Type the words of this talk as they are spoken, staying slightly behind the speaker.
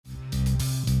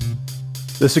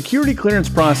The security clearance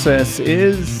process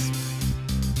is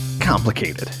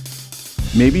complicated.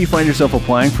 Maybe you find yourself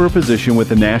applying for a position with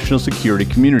the national security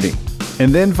community,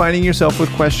 and then finding yourself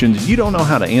with questions you don't know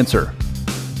how to answer.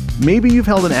 Maybe you've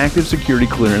held an active security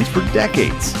clearance for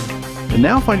decades, and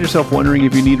now find yourself wondering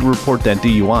if you need to report that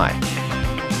DUI.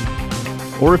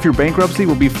 Or if your bankruptcy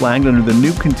will be flagged under the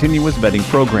new continuous vetting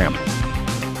program.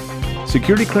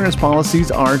 Security clearance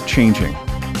policies are changing,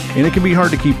 and it can be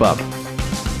hard to keep up.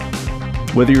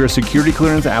 Whether you're a security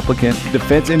clearance applicant,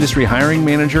 defense industry hiring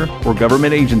manager, or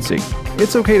government agency,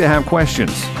 it's okay to have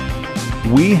questions.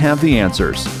 We have the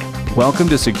answers. Welcome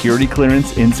to Security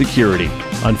Clearance in Security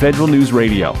on Federal News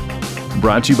Radio.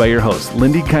 Brought to you by your hosts,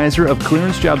 Lindy Kaiser of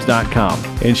ClearanceJobs.com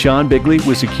and Sean Bigley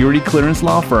with security clearance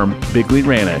law firm Bigley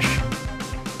Ranish.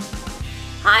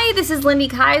 Hi, this is Lindy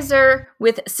Kaiser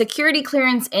with Security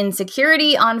Clearance in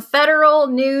Security on Federal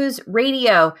News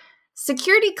Radio.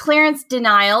 Security clearance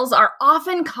denials are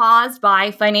often caused by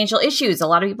financial issues. A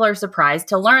lot of people are surprised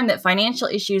to learn that financial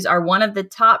issues are one of the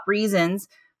top reasons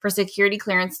for security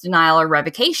clearance denial or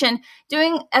revocation.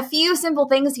 Doing a few simple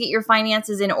things to get your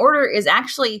finances in order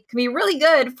can be really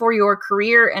good for your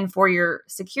career and for your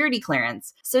security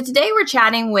clearance. So today we're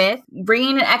chatting with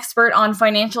bringing an expert on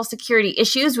financial security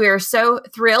issues. We are so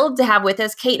thrilled to have with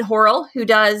us Kate Horrell, who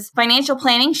does financial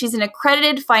planning. She's an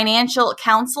accredited financial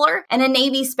counselor and a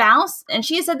Navy spouse. And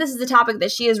she has said this is a topic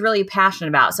that she is really passionate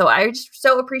about. So I just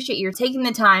so appreciate you taking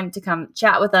the time to come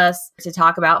chat with us to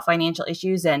talk about financial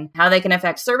issues and how they can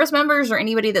affect service members or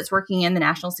anybody that's working in the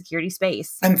national security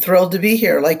space. I'm thrilled to be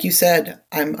here. Like you said,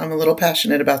 I'm a little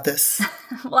passionate about this.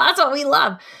 Well, that's what we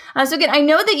love. So again, I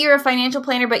know that you're a financial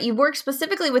planner, but you've worked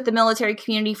specifically with the military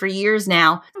community for years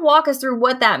now. Walk us through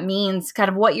what that means, kind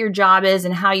of what your job is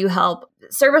and how you help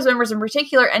service members in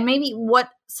particular, and maybe what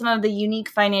some of the unique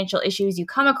financial issues you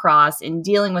come across in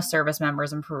dealing with service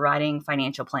members and providing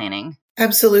financial planning.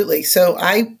 Absolutely. So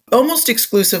I almost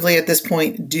exclusively at this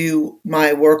point do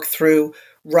my work through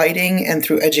writing and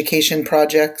through education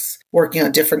projects, working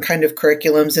on different kind of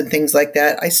curriculums and things like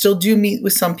that. I still do meet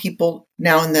with some people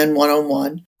now and then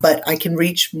one-on-one, but I can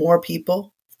reach more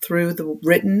people through the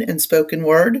written and spoken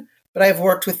word. But I've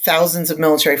worked with thousands of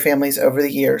military families over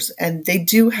the years, and they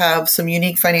do have some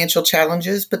unique financial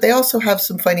challenges, but they also have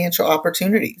some financial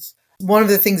opportunities. One of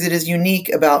the things that is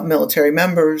unique about military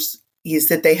members is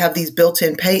that they have these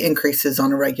built-in pay increases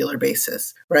on a regular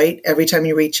basis, right? Every time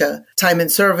you reach a time in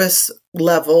service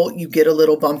level, you get a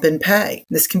little bump in pay.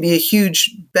 This can be a huge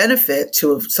benefit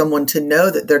to someone to know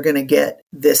that they're going to get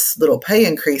this little pay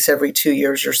increase every 2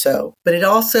 years or so. But it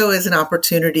also is an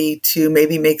opportunity to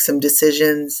maybe make some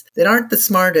decisions that aren't the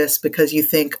smartest because you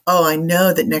think, oh, I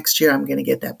know that next year I'm going to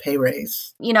get that pay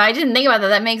raise. I didn't think about that.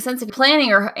 That makes sense.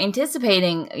 Planning or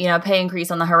anticipating, a pay increase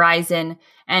on the horizon,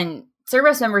 and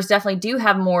service members definitely do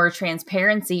have more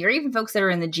transparency, or even folks that are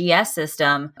in the GS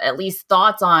system, at least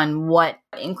thoughts on what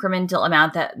incremental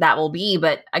amount that will be.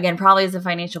 But again, probably as a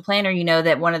financial planner, you know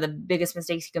that one of the biggest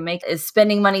mistakes you can make is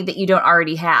spending money that you don't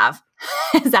already have.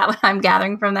 Is that what I'm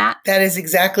gathering from that? That is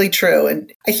exactly true.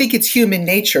 And I think it's human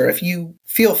nature. If you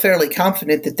feel fairly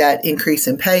confident that that increase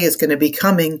in pay is going to be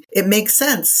coming, it makes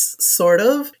sense, sort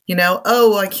of.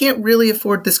 I can't really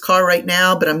afford this car right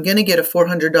now, but I'm going to get a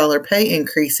 $400 pay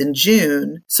increase in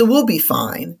June, so we'll be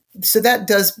fine. So that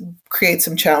does create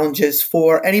some challenges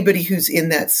for anybody who's in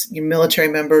that military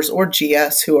members or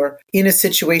GS who are in a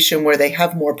situation where they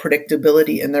have more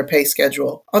predictability in their pay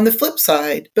schedule. On the flip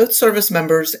side, both service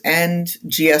members and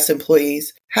GS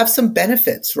employees have some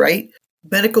benefits, right?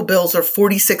 Medical bills are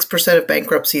 46% of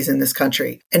bankruptcies in this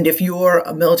country. And if you're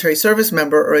a military service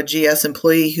member or a GS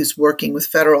employee who's working with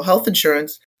federal health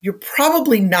insurance, you're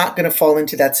probably not going to fall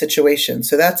into that situation.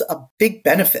 So that's a big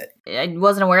benefit. I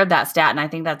wasn't aware of that stat, and I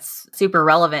think that's super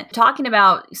relevant. Talking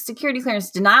about security clearance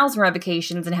denials and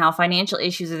revocations and how financial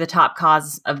issues are the top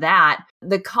cause of that,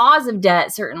 the cause of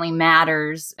debt certainly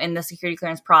matters in the security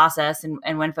clearance process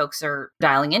and when folks are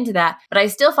dialing into that. But I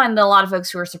still find that a lot of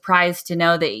folks who are surprised to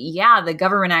know that, the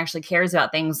government actually cares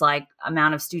about things like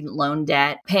amount of student loan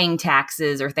debt, paying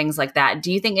taxes, or things like that.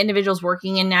 Do you think individuals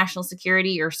working in national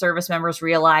security or service members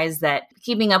realize that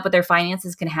keeping up with their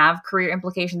finances can have career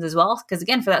implications as well? Because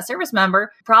again, for that service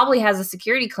member, probably has a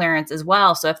security clearance as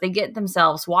well. So if they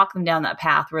walk them down that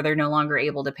path where they're no longer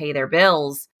able to pay their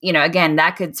bills, again,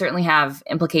 that could certainly have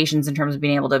implications in terms of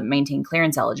being able to maintain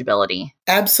clearance eligibility.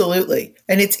 Absolutely.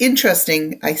 And it's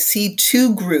interesting. I see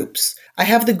two groups. I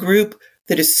have the group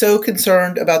that is so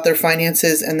concerned about their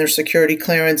finances and their security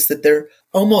clearance that they're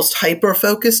almost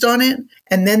hyper-focused on it.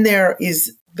 And then there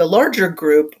is the larger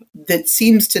group that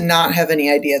seems to not have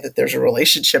any idea that there's a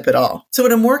relationship at all. So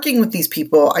when I'm working with these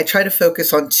people, I try to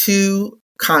focus on two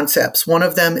concepts. One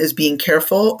of them is being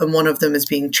careful and one of them is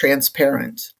being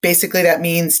transparent. Basically, that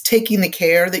means taking the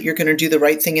care that you're going to do the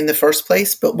right thing in the first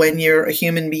place, but when you're a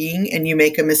human being and you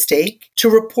make a mistake, to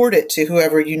report it to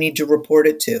whoever you need to report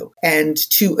it to and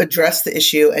to address the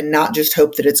issue and not just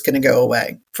hope that it's going to go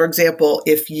away. For example,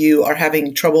 if you are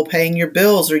having trouble paying your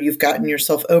bills or you've gotten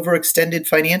yourself overextended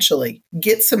financially,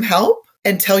 get some help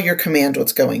and tell your command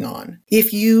what's going on.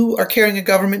 If you are carrying a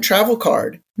government travel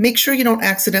card, make sure you don't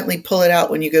accidentally pull it out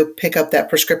when you go pick up that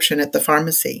prescription at the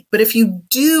pharmacy. But if you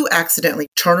do accidentally,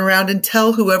 turn around and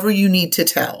tell whoever you need to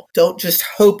tell. Don't just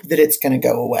hope that it's going to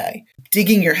go away.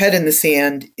 Digging your head in the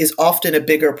sand is often a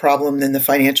bigger problem than the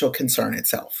financial concern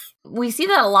itself. We see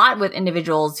that a lot with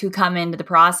individuals who come into the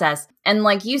process. And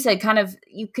like you said, kind of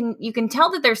you can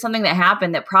tell that there's something that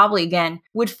happened that probably, again,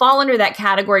 would fall under that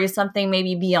category of something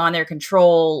maybe beyond their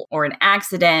control or an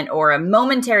accident or a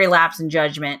momentary lapse in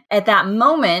judgment. At that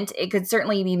moment, it could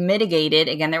certainly be mitigated.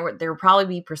 Again, there would probably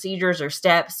be procedures or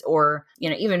steps or,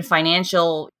 even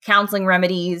financial counseling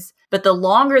remedies. But the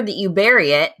longer that you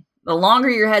bury it, the longer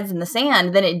your head's in the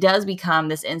sand, then it does become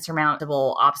this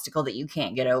insurmountable obstacle that you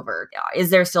can't get over.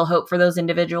 Is there still hope for those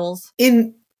individuals?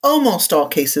 In almost all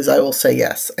cases, I will say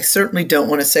yes. I certainly don't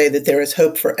want to say that there is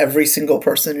hope for every single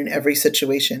person in every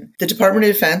situation. The Department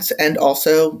of Defense and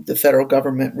also the federal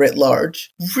government writ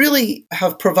large really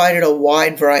have provided a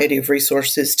wide variety of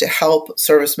resources to help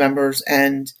service members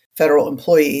and federal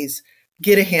employees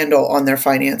get a handle on their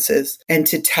finances and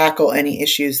to tackle any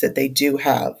issues that they do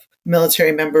have.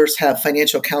 Military members have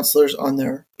financial counselors on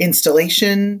their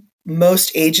installation.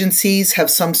 Most agencies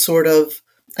have some sort of,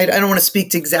 I don't want to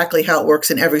speak to exactly how it works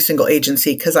in every single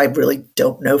agency because I really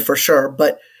don't know for sure,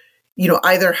 but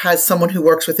either has someone who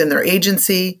works within their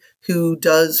agency who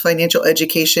does financial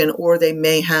education, or they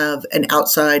may have an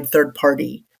outside third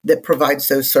party that provides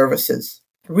those services.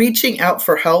 Reaching out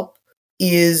for help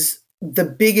is the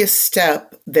biggest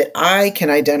step that I can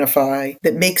identify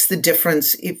that makes the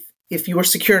difference if your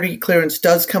security clearance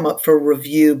does come up for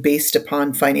review based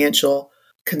upon financial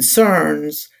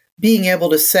concerns. Being able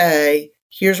to say,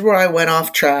 here's where I went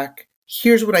off track,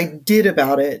 here's what I did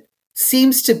about it,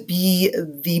 seems to be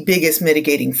the biggest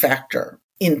mitigating factor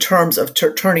in terms of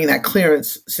turning that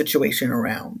clearance situation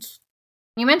around.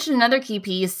 You mentioned another key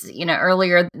piece,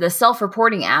 earlier, the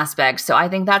self-reporting aspect. So I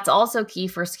think that's also key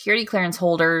for security clearance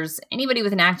holders. Anybody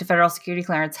with an active federal security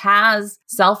clearance has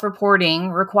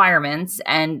self-reporting requirements,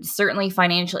 and certainly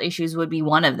financial issues would be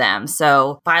one of them.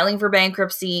 So filing for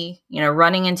bankruptcy,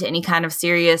 running into any kind of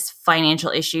serious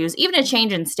financial issues, even a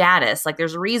change in status. Like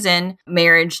there's a reason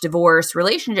marriage, divorce,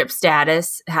 relationship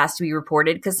status has to be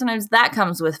reported because sometimes that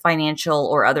comes with financial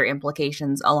or other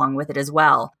implications along with it as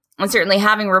well. And certainly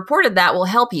having reported that will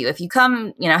help you. If you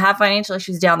come, have financial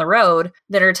issues down the road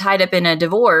that are tied up in a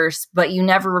divorce, but you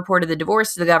never reported the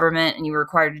divorce to the government and you were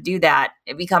required to do that,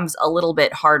 it becomes a little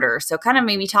bit harder. So kind of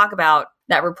maybe talk about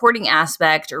that reporting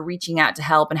aspect or reaching out to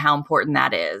help and how important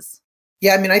that is.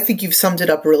 Yeah, I think you've summed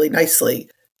it up really nicely.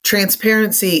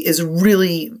 Transparency is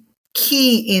really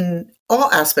key in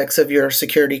all aspects of your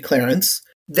security clearance.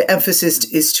 The emphasis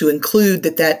is to include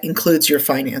that includes your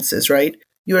finances, right?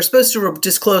 You are supposed to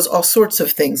disclose all sorts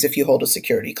of things if you hold a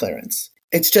security clearance.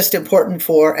 It's just important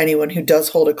for anyone who does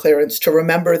hold a clearance to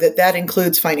remember that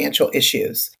includes financial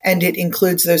issues. And it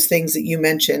includes those things that you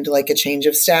mentioned, like a change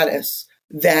of status,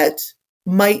 that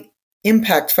might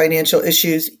impact financial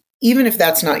issues, even if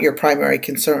that's not your primary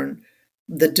concern.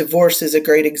 The divorce is a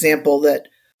great example that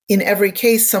in every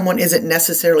case, someone isn't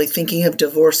necessarily thinking of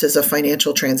divorce as a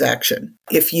financial transaction.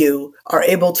 If you are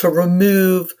able to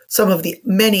remove some of the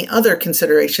many other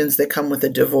considerations that come with a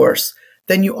divorce,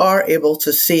 then you are able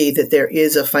to see that there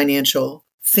is a financial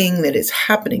thing that is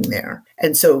happening there.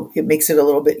 And so it makes it a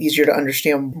little bit easier to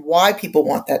understand why people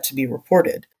want that to be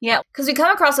reported. Yeah, because we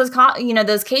come across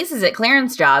those cases at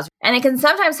clearance jobs, and it can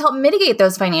sometimes help mitigate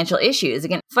those financial issues.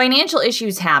 Again, financial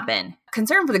issues happen.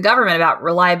 Concern for the government about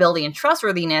reliability and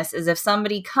trustworthiness is if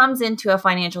somebody comes into a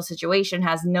financial situation,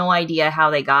 has no idea how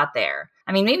they got there.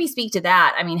 Maybe speak to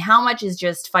that. How much is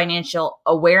just financial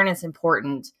awareness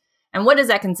important? And what does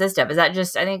that consist of? Is that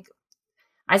just,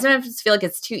 I sometimes feel like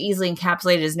it's too easily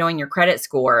encapsulated as knowing your credit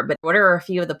score, but what are a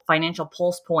few of the financial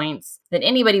pulse points that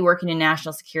anybody working in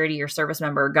national security or service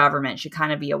member or government should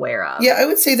kind of be aware of? Yeah, I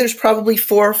would say there's probably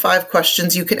 4 or 5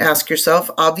 questions you can ask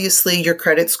yourself. Obviously, your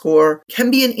credit score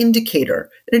can be an indicator.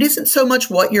 And it isn't so much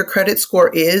what your credit score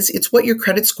is, it's what your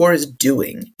credit score is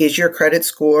doing. Is your credit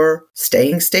score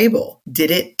staying stable?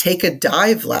 Did it take a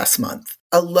dive last month?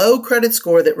 A low credit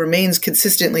score that remains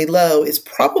consistently low is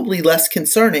probably less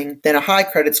concerning than a high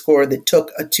credit score that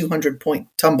took a 200-point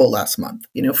tumble last month.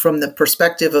 From the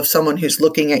perspective of someone who's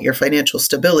looking at your financial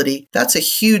stability, that's a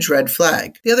huge red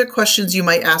flag. The other questions you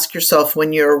might ask yourself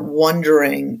when you're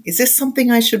wondering, is this something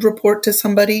I should report to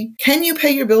somebody? Can you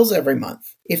pay your bills every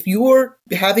month? If you're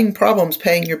having problems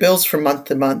paying your bills from month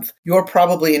to month, you're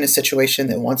probably in a situation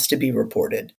that wants to be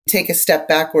reported. Take a step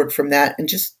backward from that and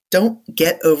just don't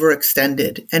get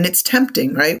overextended. And it's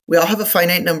tempting, right? We all have a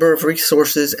finite number of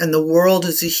resources and the world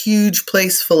is a huge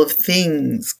place full of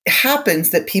things. It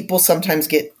happens that people sometimes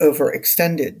get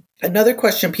overextended. Another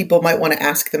question people might want to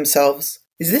ask themselves,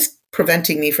 is this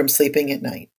preventing me from sleeping at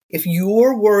night? If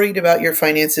you're worried about your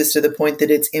finances to the point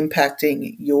that it's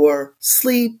impacting your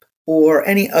sleep or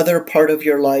any other part of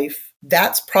your life,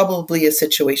 that's probably a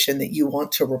situation that you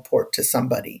want to report to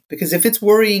somebody. Because if it's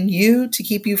worrying you to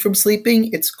keep you from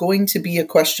sleeping, it's going to be a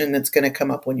question that's going to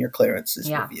come up when your clearance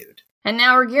is reviewed. And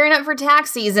now we're gearing up for tax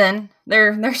season.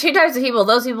 There are two types of people.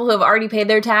 Those people who have already paid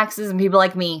their taxes and people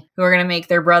like me who are going to make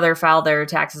their brother file their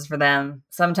taxes for them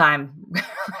sometime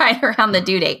right around the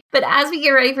due date. But as we get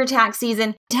ready for tax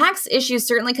season, tax issues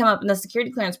certainly come up in the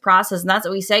security clearance process. And that's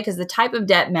what we say because the type of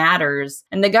debt matters.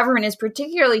 And the government is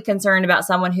particularly concerned about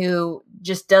someone who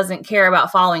just doesn't care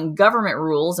about following government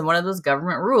rules. And one of those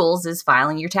government rules is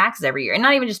filing your taxes every year and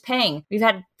not even just paying. We've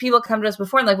had people come to us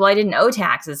before and like, well, I didn't owe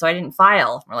taxes, so I didn't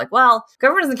file. We're like, well,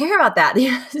 government doesn't care about that.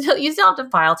 You still have to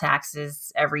file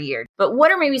taxes every year. But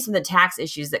what are maybe some of the tax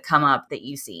issues that come up that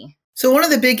you see? So one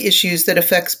of the big issues that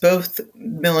affects both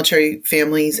military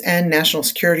families and national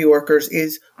security workers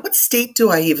is, what state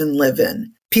do I even live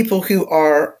in? People who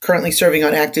are currently serving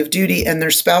on active duty and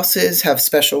their spouses have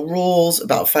special rules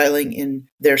about filing in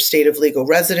their state of legal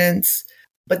residence.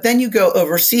 But then you go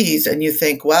overseas and you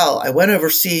think, well, I went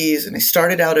overseas and I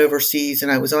started out overseas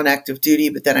and I was on active duty,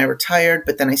 but then I retired,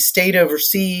 but then I stayed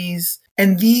overseas.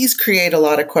 And these create a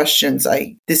lot of questions.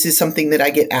 This is something that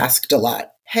I get asked a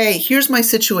lot. Hey, here's my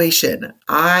situation.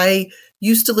 I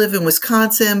used to live in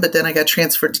Wisconsin, but then I got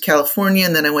transferred to California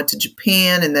and then I went to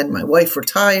Japan and then my wife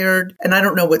retired and I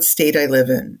don't know what state I live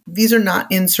in. These are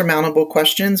not insurmountable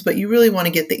questions, but you really want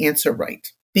to get the answer right.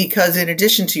 Because in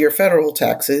addition to your federal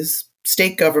taxes,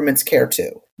 state governments care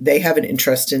too. They have an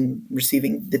interest in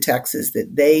receiving the taxes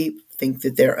that they think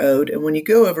that they're owed. And when you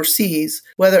go overseas,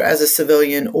 whether as a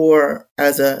civilian or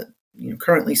as a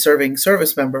currently serving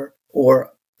service member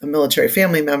or a military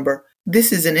family member,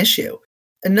 this is an issue.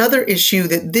 Another issue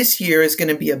that this year is going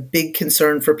to be a big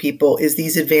concern for people is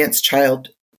these advanced child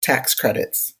tax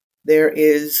credits.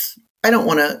 I don't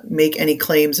want to make any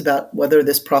claims about whether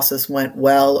this process went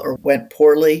well or went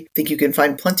poorly. I think you can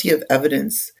find plenty of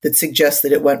evidence that suggests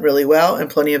that it went really well and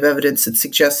plenty of evidence that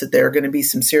suggests that there are going to be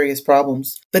some serious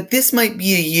problems. But this might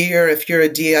be a year, if you're a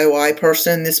DIY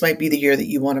person, this might be the year that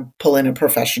you want to pull in a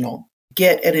professional.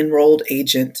 Get an enrolled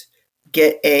agent.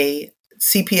 Get a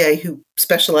CPA who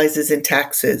specializes in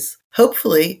taxes.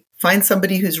 Hopefully, find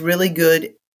somebody who's really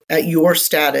good at your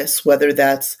status, whether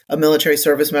that's a military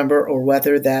service member or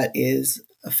whether that is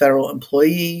a federal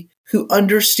employee, who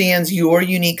understands your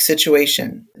unique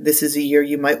situation. This is a year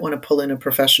you might want to pull in a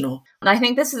professional. And I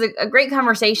think this is a great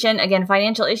conversation. Again,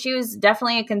 financial issues,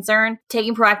 definitely a concern.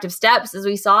 Taking proactive steps, as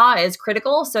we saw, is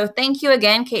critical. So thank you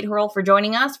again, Kate Hurrell, for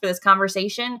joining us for this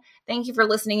conversation. Thank you for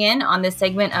listening in on this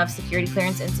segment of Security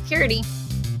Clearance and Security.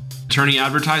 Attorney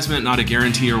advertisement, not a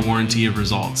guarantee or warranty of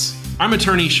results. I'm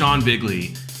attorney Sean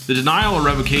Bigley. The denial or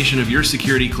revocation of your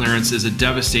security clearance is a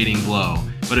devastating blow,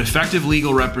 but effective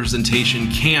legal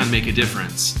representation can make a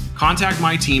difference. Contact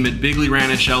my team at Bigley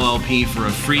Ranish LLP for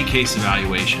a free case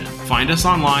evaluation. Find us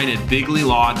online at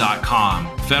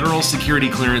bigleylaw.com. Federal security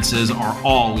clearances are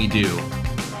all we do.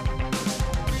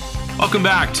 Welcome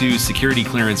back to Security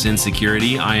Clearance in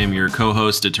Security. I am your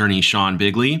co-host, attorney Sean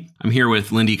Bigley. I'm here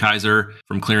with Lindy Kaiser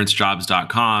from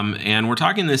clearancejobs.com, and we're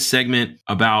talking this segment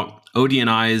about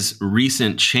ODNI's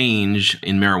recent change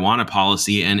in marijuana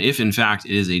policy, and if in fact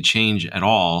it is a change at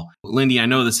all. Lindy, I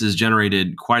know this has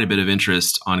generated quite a bit of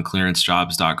interest on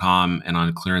clearancejobs.com and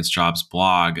on ClearanceJobs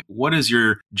blog. What is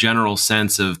your general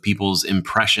sense of people's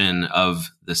impression of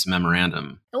this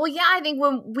memorandum? Well, yeah, I think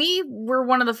when we were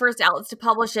one of the first outlets to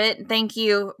publish it, thank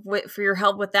you for your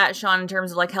help with that, Sean, in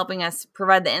terms of helping us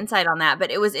provide the insight on that.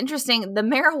 But it was interesting. The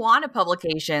marijuana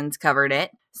publications covered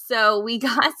it. So we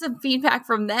got some feedback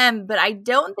from them, but I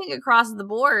don't think across the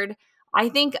board. I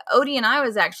think ODNI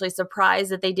was actually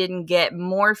surprised that they didn't get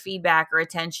more feedback or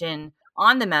attention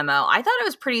on the memo. I thought it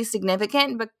was pretty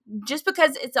significant, but just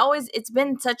because it's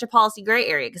been such a policy gray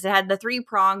area, because it had the three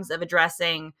prongs of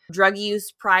addressing drug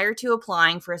use prior to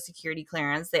applying for a security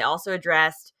clearance. They also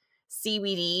addressed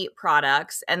CBD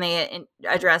products, and they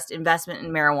addressed investment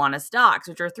in marijuana stocks,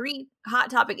 which are three hot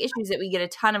topic issues that we get a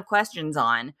ton of questions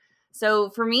on. So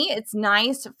for me, it's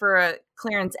nice for a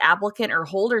clearance applicant or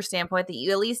holder standpoint that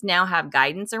you at least now have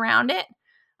guidance around it.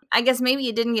 I guess maybe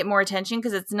it didn't get more attention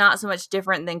because it's not so much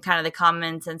different than kind of the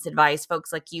common sense advice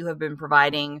folks like you have been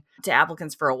providing to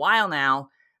applicants for a while now.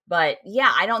 But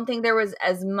yeah, I don't think there was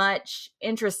as much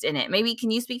interest in it. Maybe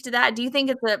can you speak to that? Do you think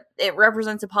it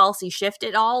represents a policy shift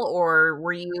at all, or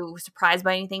were you surprised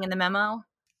by anything in the memo?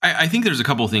 I think there's a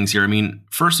couple of things here. I mean,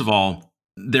 first of all,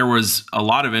 there was a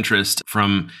lot of interest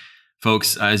from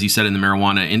folks, as you said, in the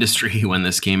marijuana industry when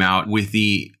this came out, with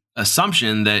the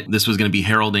assumption that this was going to be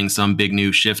heralding some big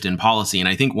new shift in policy. And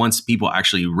I think once people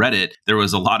actually read it, there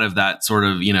was a lot of that sort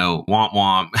of, womp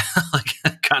womp,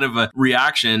 like kind of a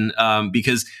reaction,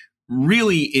 because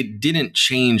really it didn't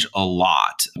change a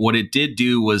lot. What it did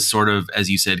do was sort of, as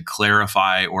you said,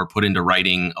 clarify or put into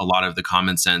writing a lot of the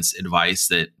common sense advice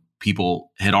that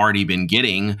people had already been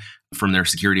getting from their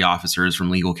security officers, from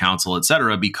legal counsel, et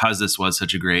cetera, because this was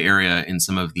such a gray area in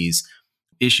some of these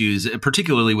issues,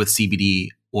 particularly with CBD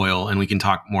oil. And we can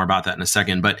talk more about that in a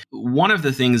second. But one of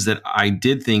the things that I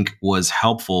did think was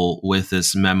helpful with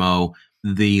this memo,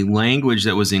 the language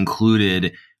that was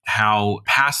included, how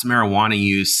past marijuana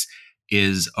use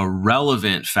is a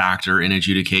relevant factor in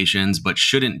adjudications, but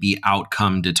shouldn't be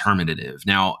outcome determinative.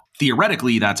 Now,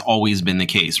 theoretically, that's always been the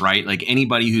case, right? Like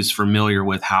anybody who's familiar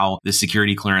with how the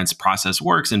security clearance process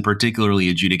works, and particularly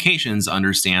adjudications,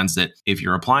 understands that if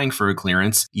you're applying for a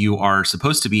clearance, you are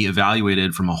supposed to be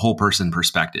evaluated from a whole person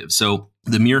perspective. So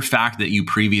the mere fact that you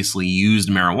previously used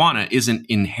marijuana isn't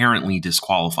inherently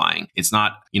disqualifying. It's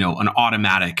not, an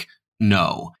automatic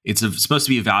no. It's supposed to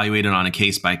be evaluated on a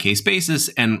case-by-case basis.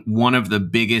 And one of the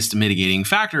biggest mitigating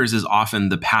factors is often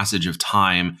the passage of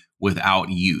time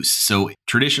without use. So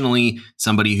traditionally,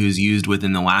 somebody who's used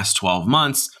within the last 12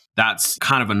 months, that's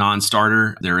kind of a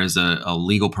non-starter. There is a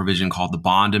legal provision called the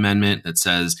Bond Amendment that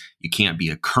says you can't be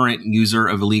a current user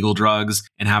of illegal drugs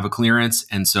and have a clearance.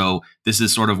 And so this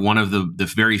is sort of one of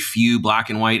the very few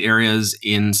black and white areas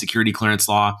in security clearance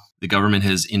law. The government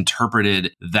has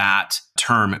interpreted that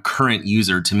term current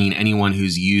user to mean anyone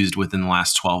who's used within the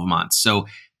last 12 months. So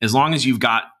as long as you've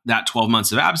got that 12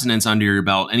 months of abstinence under your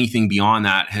belt, anything beyond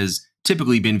that has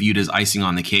typically been viewed as icing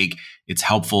on the cake. It's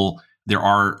helpful. There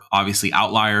are obviously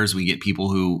outliers. We get people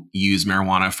who use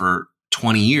marijuana for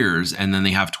 20 years and then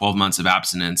they have 12 months of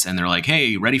abstinence and they're like,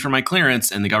 hey, ready for my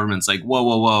clearance? And the government's like,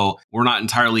 whoa. We're not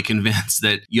entirely convinced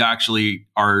that you actually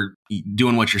are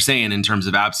doing what you're saying in terms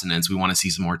of abstinence. We want to see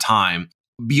some more time.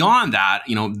 Beyond that,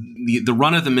 the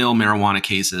run-of-the-mill marijuana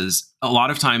cases, a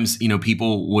lot of times,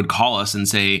 people would call us and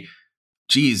say,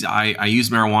 geez, I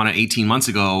used marijuana 18 months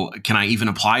ago. Can I even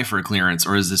apply for a clearance?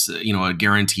 Or is this, a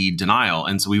guaranteed denial?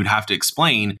 And so we would have to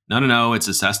explain, no, it's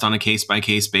assessed on a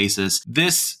case-by-case basis.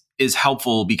 This is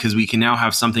helpful because we can now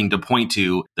have something to point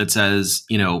to that says,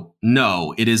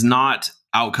 no, it is not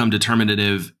outcome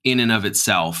determinative in and of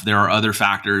itself. There are other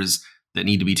factors that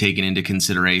need to be taken into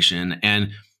consideration. And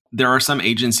there are some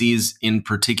agencies in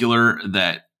particular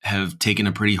that have taken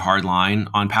a pretty hard line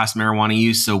on past marijuana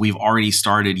use. So we've already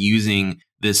started using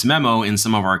this memo in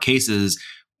some of our cases,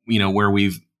 where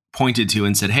we've pointed to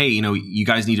and said, hey, you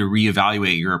guys need to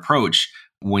reevaluate your approach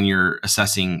when you're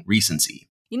assessing recency.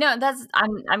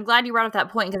 I'm glad you brought up that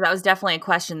point because that was definitely a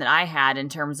question that I had in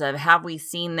terms of have we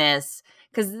seen this?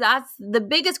 Because that's the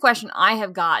biggest question I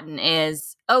have gotten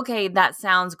is, okay, that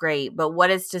sounds great, but what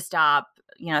is to stop,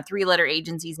 3-letter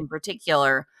agencies in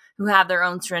particular who have their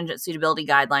own stringent suitability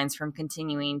guidelines from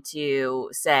continuing to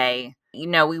say,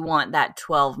 we want that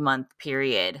 12-month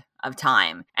period of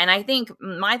time. And I think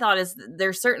my thought is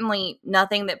there's certainly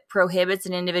nothing that prohibits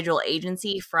an individual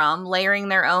agency from layering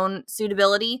their own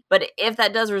suitability. But if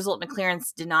that does result in a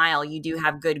clearance denial, you do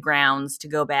have good grounds to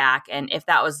go back. And if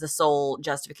that was the sole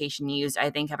justification used,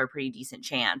 I think have a pretty decent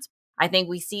chance. I think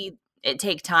we see it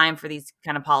take time for these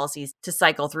kind of policies to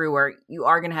cycle through where you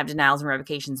are going to have denials and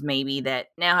revocations maybe that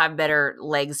now have better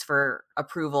legs for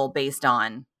approval based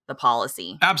on the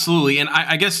policy. Absolutely. And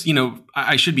I guess,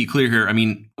 I should be clear here. I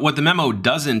mean, what the memo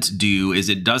doesn't do is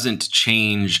it doesn't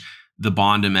change the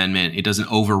Bond Amendment. It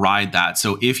doesn't override that.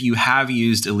 So if you have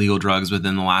used illegal drugs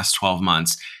within the last 12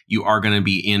 months, you are going to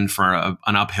be in for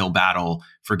an uphill battle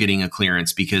for getting a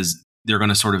clearance because they're going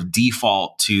to sort of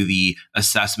default to the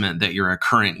assessment that you're a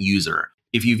current user.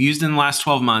 If you've used in the last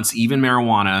 12 months, even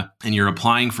marijuana, and you're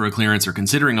applying for a clearance or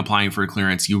considering applying for a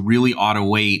clearance, you really ought to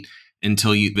wait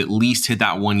until you at least hit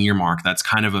that 1-year mark. That's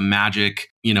kind of a magic,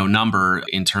 number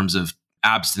in terms of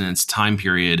abstinence time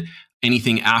period.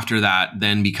 anything after that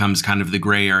then becomes kind of the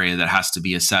gray area that has to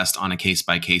be assessed on a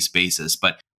case-by-case basis.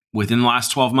 But within the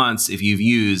last 12 months, if you've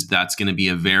used, that's going to be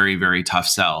a very, very tough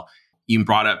sell. You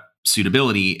brought up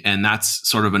suitability, and that's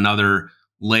sort of another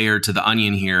layer to the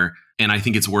onion here. And I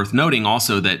think it's worth noting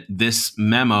also that this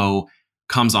memo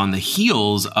comes on the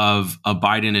heels of a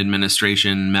Biden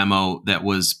administration memo that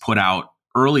was put out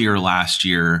earlier last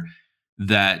year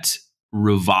that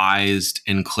revised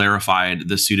and clarified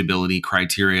the suitability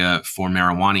criteria for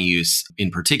marijuana use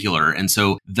in particular. And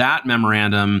so that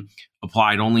memorandum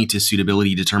applied only to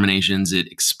suitability determinations.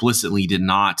 It explicitly did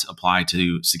not apply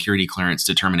to security clearance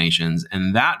determinations.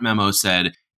 And that memo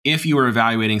said, if you are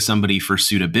evaluating somebody for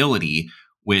suitability,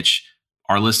 which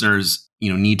our listeners,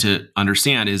 need to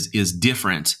understand is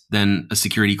different than a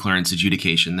security clearance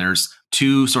adjudication. There's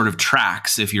two sort of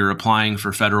tracks if you're applying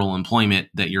for federal employment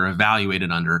that you're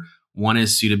evaluated under. One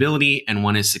is suitability and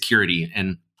one is security.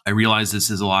 And I realize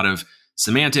this is a lot of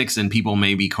semantics and people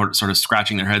may be sort of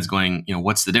scratching their heads going,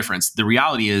 what's the difference? The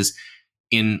reality is,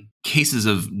 in cases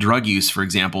of drug use, for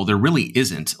example, there really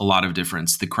isn't a lot of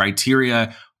difference. The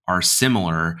criteria are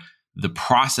similar. The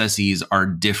processes are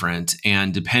different.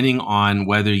 And depending on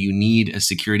whether you need a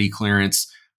security clearance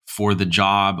for the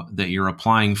job that you're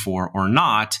applying for or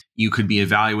not, you could be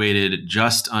evaluated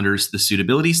just under the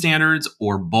suitability standards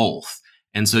or both.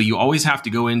 And so you always have to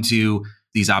go into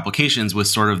these applications with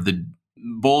sort of the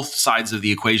both sides of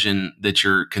the equation that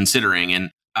you're considering.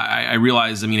 And I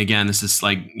realize, again, this is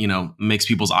like, makes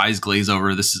people's eyes glaze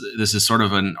over. This is sort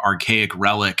of an archaic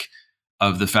relic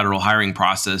of the federal hiring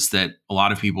process that a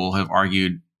lot of people have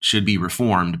argued should be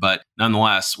reformed. But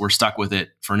nonetheless, we're stuck with it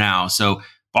for now. So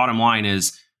bottom line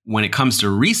is, when it comes to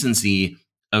recency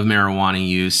of marijuana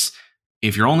use,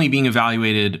 if you're only being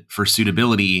evaluated for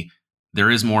suitability,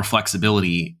 there is more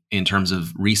flexibility in terms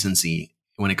of recency.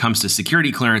 When it comes to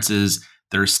security clearances,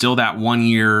 there's still that 1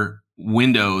 year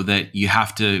window that you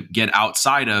have to get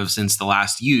outside of since the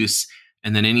last use.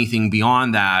 And then anything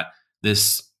beyond that,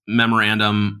 this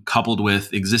memorandum coupled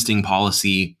with existing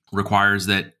policy requires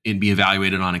that it be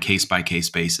evaluated on a case-by-case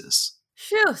basis.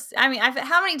 Phew.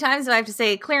 How many times do I have to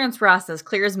say clearance process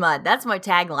clear as mud? That's my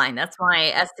tagline. That's my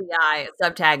SCI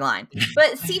sub-tagline.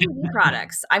 But CBD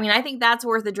products, I think that's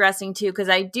worth addressing too, because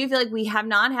I do feel like we have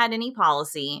not had any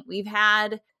policy. We've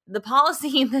had the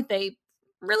policy that they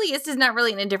really is not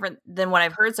really any different than what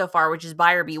I've heard so far, which is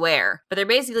buyer beware. But they're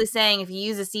basically saying if you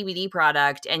use a CBD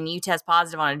product and you test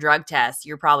positive on a drug test,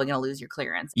 you're probably going to lose your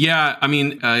clearance. Yeah,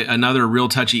 another real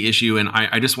touchy issue. And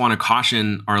I just want to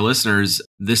caution our listeners,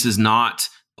 this is not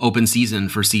open season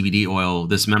for CBD oil.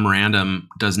 This memorandum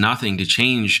does nothing to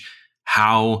change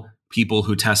how people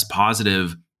who test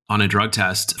positive on a drug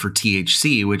test for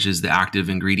THC, which is the active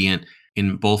ingredient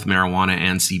in both marijuana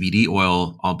and CBD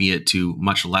oil, albeit to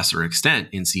much lesser extent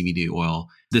in CBD oil.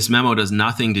 This memo does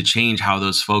nothing to change how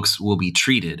those folks will be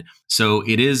treated. So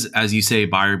it is, as you say,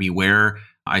 buyer beware.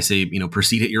 I say,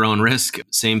 proceed at your own risk,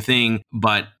 same thing.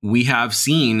 But we have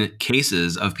seen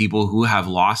cases of people who have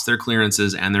lost their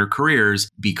clearances and their careers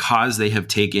because they have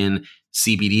taken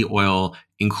CBD oil,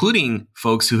 including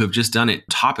folks who have just done it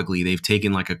topically. They've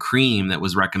taken like a cream that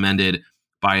was recommended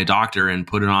by a doctor and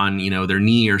put it on, their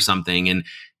knee or something. And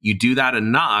you do that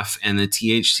enough and the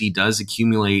THC does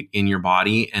accumulate in your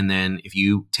body. And then if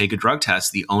you take a drug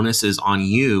test, the onus is on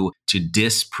you to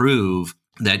disprove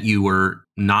that you were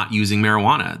not using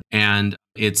marijuana. And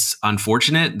it's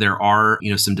unfortunate. There are,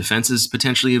 some defenses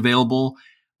potentially available.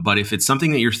 But if it's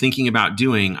something that you're thinking about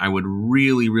doing, I would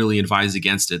really, really advise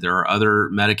against it. There are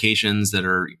other medications that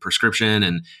are prescription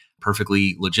and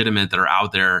perfectly legitimate that are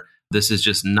out there. This is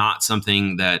just not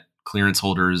something that clearance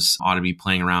holders ought to be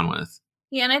playing around with.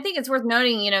 Yeah, and I think it's worth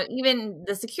noting, even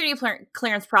the security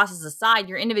clearance process aside,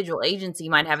 your individual agency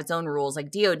might have its own rules.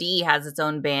 Like DOD has its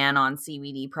own ban on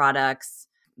CBD products.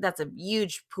 That's a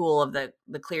huge pool of the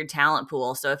cleared talent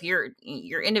pool. So if your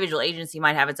individual agency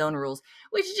might have its own rules,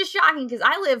 which is just shocking because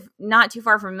I live not too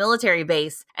far from a military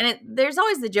base. And there's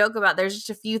always the joke about there's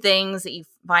just a few things that you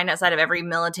find outside of every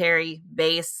military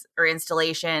base or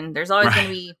installation. There's always going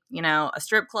to be, a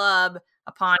strip club,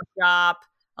 a pawn shop,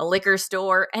 a liquor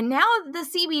store. And now the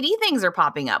CBD things are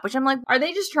popping up, which I'm like, are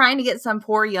they just trying to get some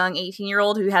poor young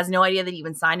 18-year-old who has no idea that he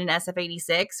even signed an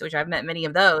SF-86, which I've met many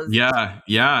of those.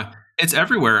 Yeah. It's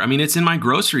everywhere. It's in my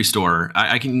grocery store.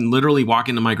 I can literally walk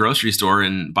into my grocery store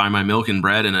and buy my milk and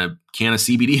bread and a can of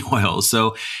CBD oil.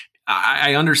 So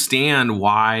I understand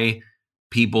why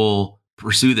people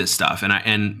pursue this stuff.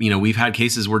 And we've had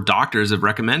cases where doctors have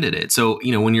recommended it. So,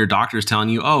 when your doctor is telling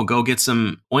you, oh, go get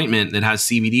some ointment that has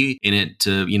CBD in it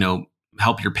to,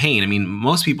 help your pain. I mean,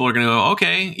 most people are going to go,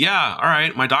 okay, yeah, all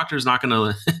right, my doctor's not going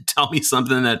to tell me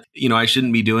something that, I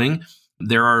shouldn't be doing.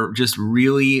 There are just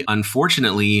really,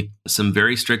 unfortunately, some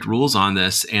very strict rules on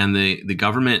this, and the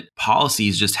government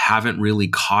policies just haven't really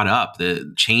caught up.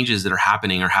 The changes that are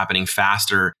happening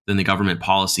faster than the government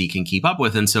policy can keep up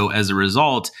with. And so as a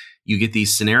result, you get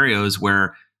these scenarios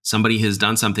where somebody has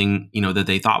done something, that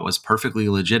they thought was perfectly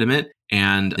legitimate,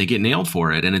 and they get nailed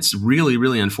for it. And it's really,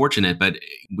 really unfortunate. But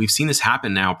we've seen this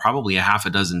happen now probably a half a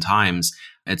dozen times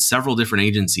at several different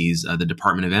agencies, the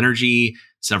Department of Energy,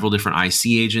 several different IC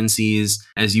agencies.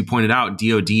 As you pointed out,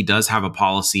 DoD does have a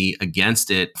policy against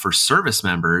it for service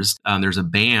members. There's a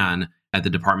ban at the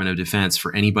Department of Defense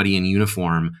for anybody in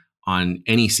uniform on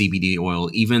any CBD oil,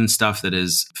 even stuff that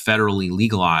is federally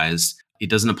legalized. It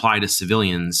doesn't apply to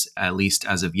civilians, at least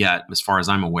as of yet, as far as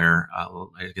I'm aware.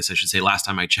 I guess I should say last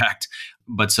time I checked.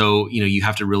 But so, you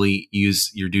have to really use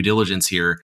your due diligence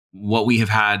here. What we have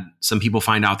had some people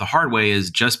find out the hard way is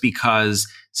just because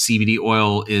CBD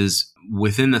oil is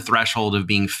within the threshold of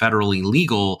being federally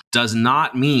legal does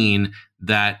not mean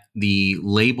that the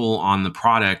label on the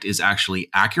product is actually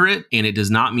accurate. And it does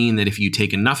not mean that if you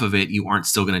take enough of it, you aren't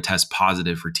still going to test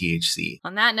positive for THC.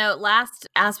 On that note, last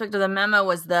aspect of the memo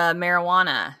was the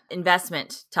marijuana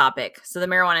investment topic. So the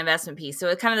marijuana investment piece. So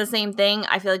it's kind of the same thing.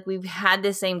 I feel like we've had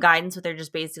the same guidance, but they're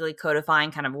just basically codifying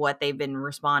kind of what they've been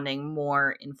responding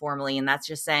more informally. And that's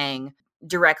just saying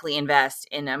directly invest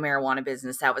in a marijuana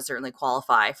business that would certainly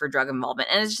qualify for drug involvement.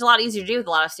 And it's just a lot easier to do with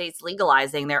a lot of states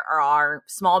legalizing. There are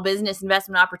small business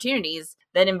investment opportunities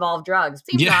that involve drugs.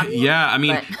 Yeah. I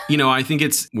mean, I think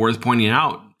it's worth pointing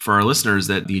out for our listeners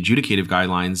that the adjudicative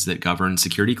guidelines that govern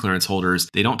security clearance holders,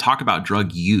 they don't talk about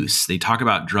drug use. They talk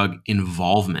about drug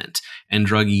involvement. And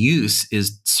drug use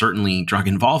is certainly drug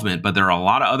involvement, but there are a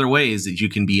lot of other ways that you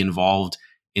can be involved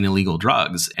in illegal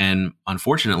drugs. And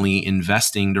unfortunately,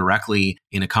 investing directly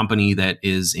in a company that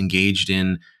is engaged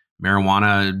in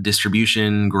marijuana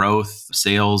distribution, growth,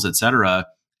 sales, et cetera,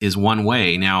 is one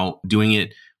way. Now, doing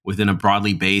it within a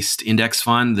broadly based index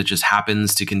fund that just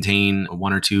happens to contain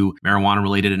one or two marijuana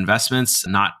related investments,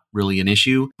 not really an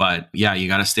issue. But yeah, you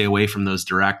got to stay away from those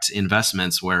direct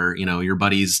investments where, your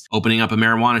buddy's opening up a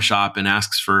marijuana shop and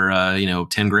asks for,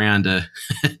 10 grand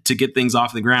to get things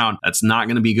off the ground. That's not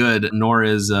going to be good, nor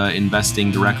is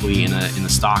investing directly in the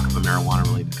stock of a marijuana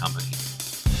related company.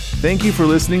 Thank you for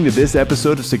listening to this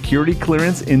episode of Security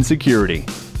Clearance in Security.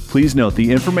 Please note the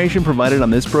information provided on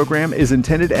this program is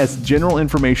intended as general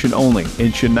information only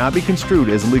and should not be construed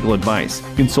as legal advice.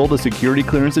 Consult a security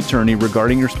clearance attorney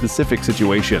regarding your specific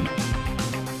situation.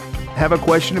 Have a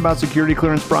question about security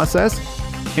clearance process?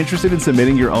 Interested in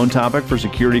submitting your own topic for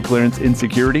security clearance in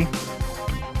security?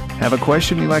 Have a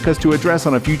question you'd like us to address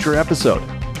on a future episode?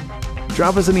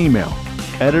 Drop us an email,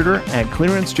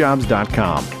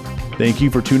 editor@clearancejobs.com. Thank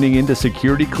you for tuning in to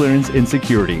Security Clearance in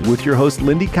Security with your host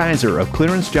Lindy Kaiser of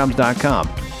ClearanceJobs.com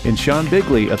and Sean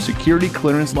Bigley of security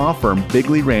clearance law firm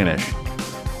Bigley Ranish.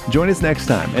 Join us next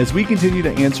time as we continue to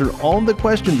answer all the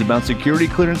questions about security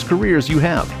clearance careers you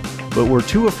have, but we're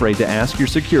too afraid to ask your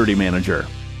security manager.